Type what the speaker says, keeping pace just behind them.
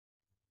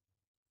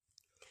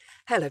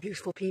Hello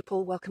beautiful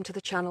people, welcome to the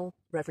channel.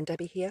 Reverend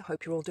Debbie here,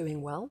 hope you're all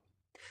doing well.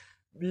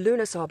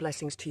 Lughnassad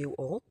blessings to you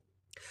all.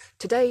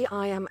 Today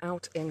I am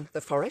out in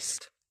the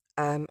forest.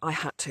 I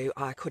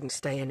couldn't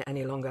stay in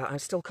any longer. I'm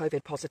still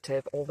COVID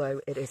positive,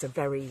 although it is a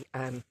very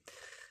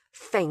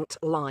faint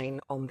line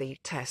on the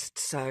test,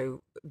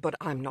 but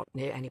I'm not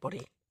near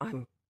anybody.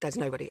 There's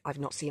nobody. I've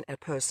not seen a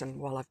person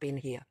while I've been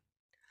here.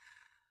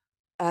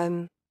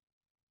 But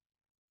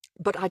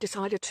I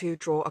decided to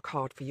draw a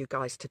card for you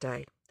guys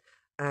today.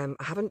 I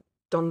haven't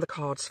done the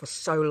cards for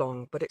so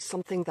long, but it's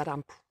something that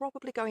I'm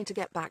probably going to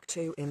get back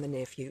to in the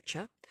near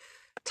future,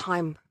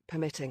 time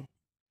permitting.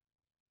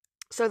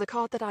 So the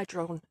card that I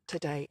drawn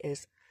today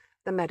is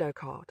the Meadow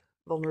card,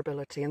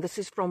 Vulnerability, and this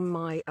is from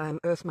my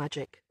Earth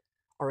Magic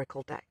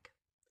Oracle deck.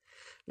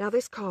 Now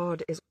this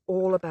card is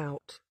all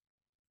about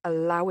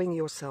allowing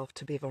yourself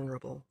to be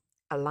vulnerable,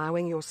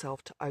 allowing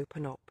yourself to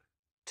open up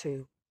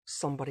to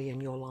somebody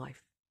in your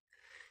life.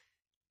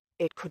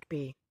 It could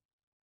be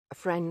a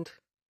friend,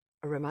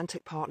 a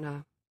romantic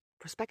partner,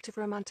 prospective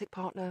romantic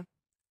partner,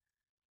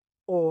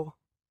 or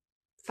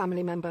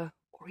family member,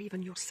 or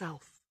even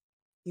yourself.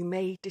 You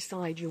may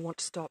decide you want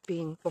to start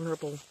being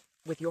vulnerable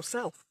with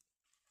yourself.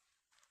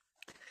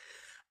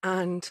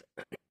 And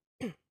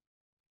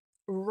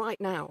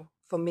right now,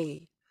 for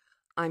me,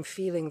 I'm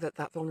feeling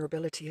that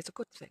vulnerability is a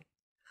good thing.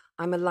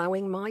 I'm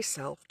allowing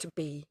myself to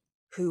be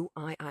who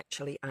I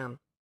actually am.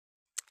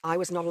 I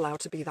was not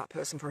allowed to be that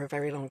person for a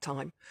very long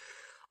time.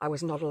 I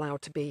was not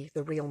allowed to be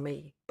the real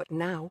me, but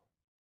now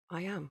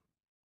I am.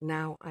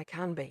 Now I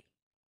can be.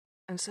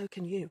 And so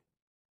can you.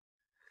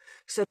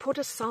 So put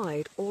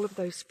aside all of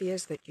those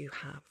fears that you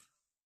have.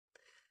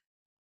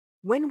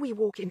 When we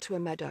walk into a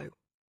meadow,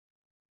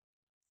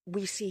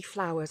 we see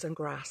flowers and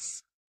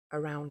grass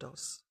around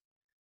us.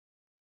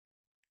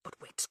 But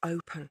it's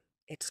open.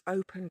 It's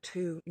open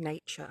to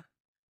nature.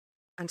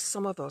 And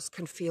some of us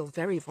can feel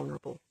very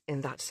vulnerable in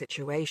that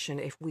situation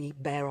if we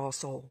bare our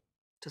soul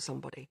to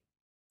somebody.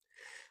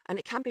 And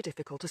it can be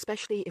difficult,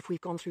 especially if we've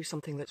gone through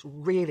something that's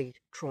really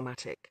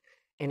traumatic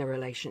in a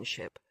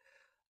relationship,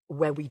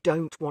 where we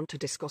don't want to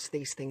discuss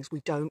these things.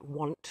 We don't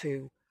want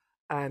to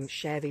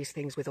share these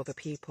things with other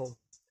people.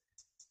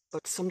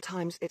 But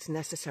sometimes it's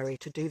necessary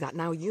to do that.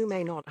 Now, you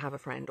may not have a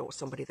friend or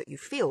somebody that you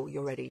feel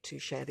you're ready to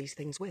share these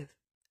things with.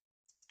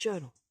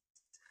 Journal.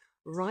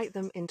 Write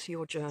them into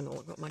your journal.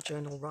 I've got my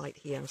journal right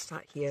here. I'm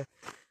sat here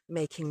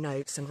making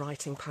notes and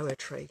writing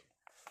poetry.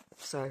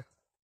 So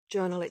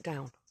journal it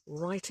down.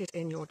 Write it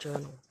in your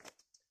journal.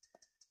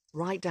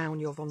 Write down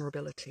your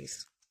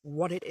vulnerabilities,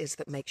 what it is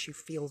that makes you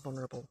feel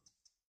vulnerable.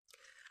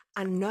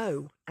 And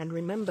know and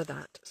remember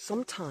that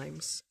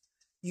sometimes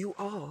you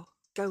are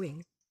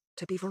going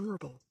to be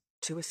vulnerable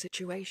to a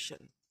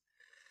situation.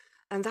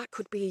 And that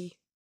could be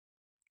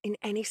in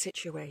any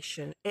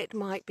situation. It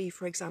might be,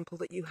 for example,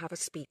 that you have a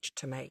speech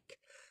to make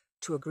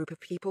to a group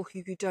of people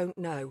who you don't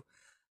know.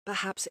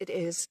 Perhaps it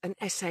is an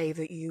essay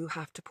that you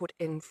have to put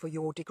in for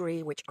your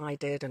degree, which I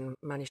did and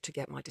managed to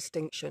get my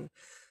distinction.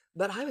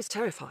 But I was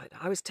terrified.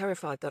 I was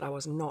terrified that I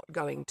was not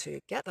going to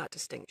get that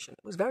distinction.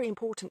 It was very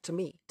important to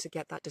me to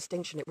get that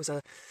distinction. It was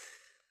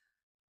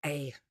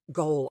a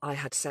goal I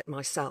had set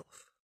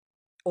myself.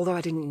 Although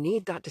I didn't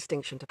need that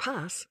distinction to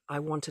pass, I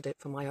wanted it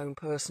for my own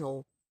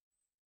personal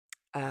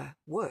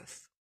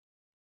worth.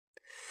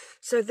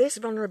 So this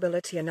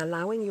vulnerability and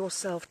allowing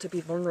yourself to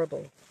be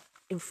vulnerable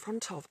in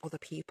front of other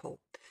people,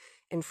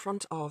 in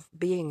front of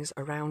beings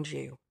around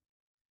you,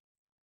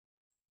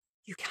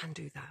 you can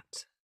do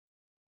that.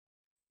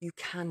 You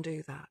can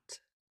do that.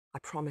 I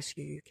promise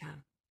you, you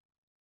can.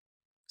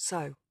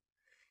 So,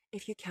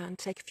 if you can,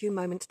 take a few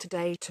moments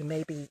today to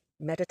maybe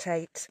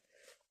meditate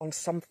on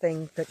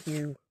something that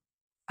you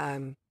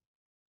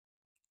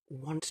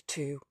want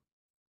to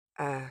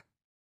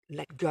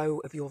let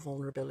go of your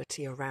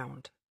vulnerability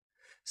around,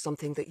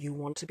 something that you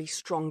want to be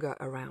stronger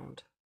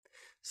around,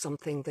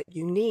 something that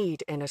you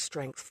need inner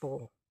strength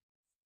for.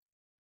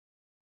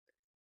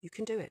 You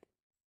can do it.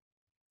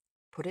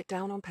 Put it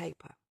down on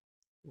paper.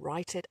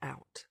 Write it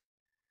out.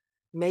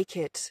 Make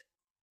it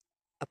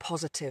a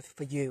positive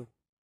for you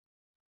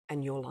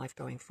and your life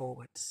going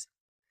forwards.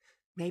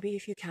 Maybe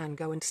if you can,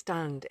 go and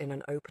stand in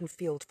an open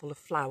field full of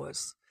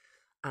flowers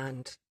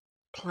and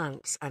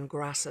plants and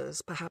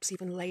grasses, perhaps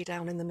even lay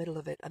down in the middle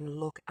of it and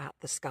look at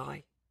the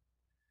sky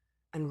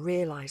and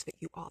realize that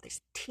you are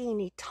this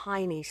teeny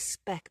tiny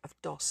speck of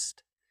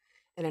dust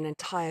in an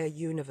entire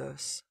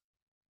universe.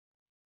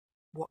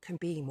 What can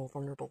be more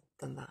vulnerable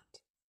than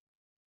that?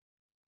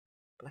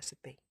 Blessed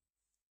be.